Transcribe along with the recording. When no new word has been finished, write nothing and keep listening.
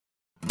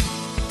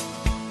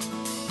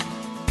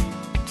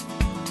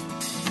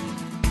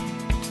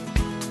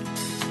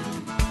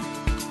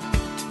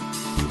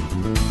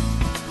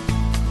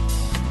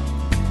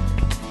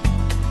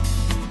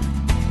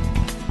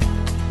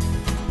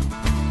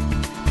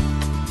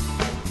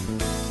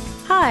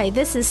Hi,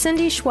 this is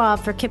Cindy Schwalb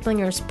for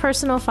Kiplinger's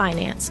Personal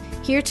Finance,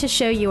 here to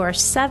show you our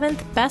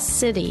 7th best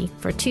city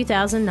for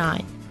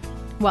 2009.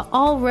 Well,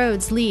 all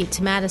roads lead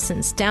to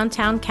Madison's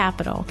downtown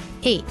capital,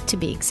 8 to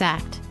be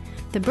exact.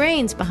 The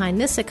brains behind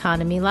this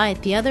economy lie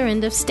at the other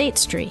end of State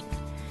Street.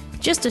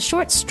 Just a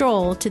short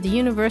stroll to the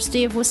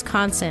University of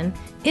Wisconsin,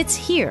 it's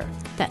here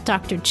that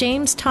Dr.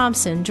 James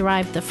Thompson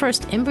derived the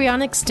first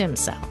embryonic stem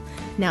cell.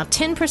 Now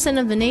 10%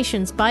 of the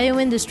nation's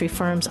bioindustry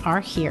firms are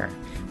here,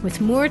 with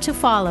more to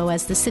follow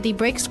as the city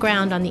breaks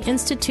ground on the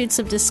Institutes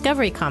of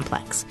Discovery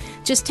complex.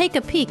 Just take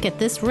a peek at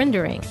this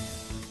rendering.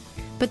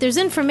 But there's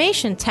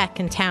information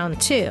tech in town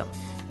too.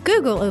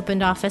 Google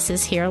opened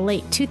offices here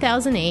late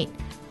 2008,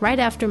 right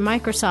after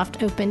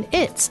Microsoft opened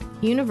its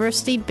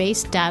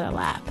university-based data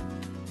lab.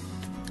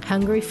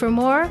 Hungry for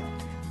more?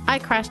 I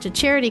crashed a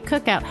charity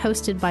cookout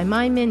hosted by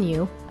My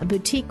Menu, a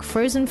boutique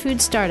frozen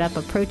food startup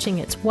approaching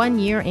its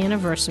 1-year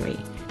anniversary.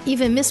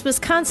 Even Miss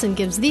Wisconsin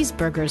gives these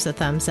burgers a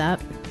thumbs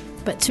up.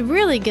 But to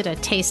really get a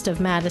taste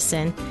of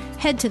Madison,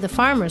 head to the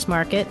Farmers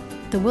Market,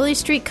 the Willie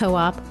Street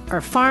Co-op,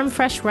 or farm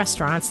fresh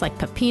restaurants like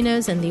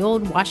Peppino's and the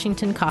Old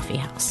Washington Coffee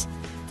House.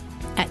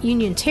 At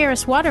Union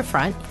Terrace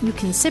Waterfront, you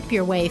can sip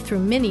your way through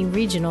many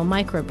regional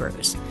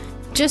microbrews.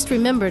 Just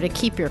remember to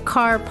keep your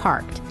car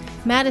parked.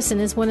 Madison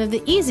is one of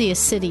the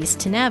easiest cities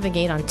to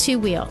navigate on 2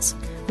 wheels.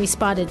 We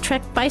spotted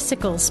Trek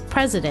Bicycle's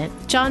president,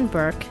 John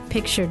Burke,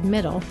 pictured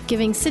middle,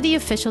 giving city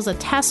officials a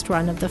test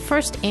run of the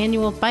first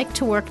annual Bike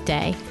to Work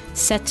Day,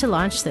 set to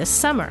launch this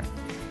summer.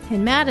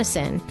 In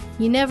Madison,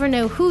 you never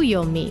know who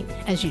you'll meet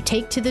as you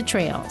take to the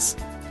trails.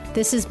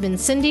 This has been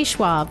Cindy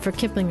Schwalb for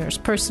Kiplinger's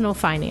Personal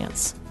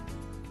Finance.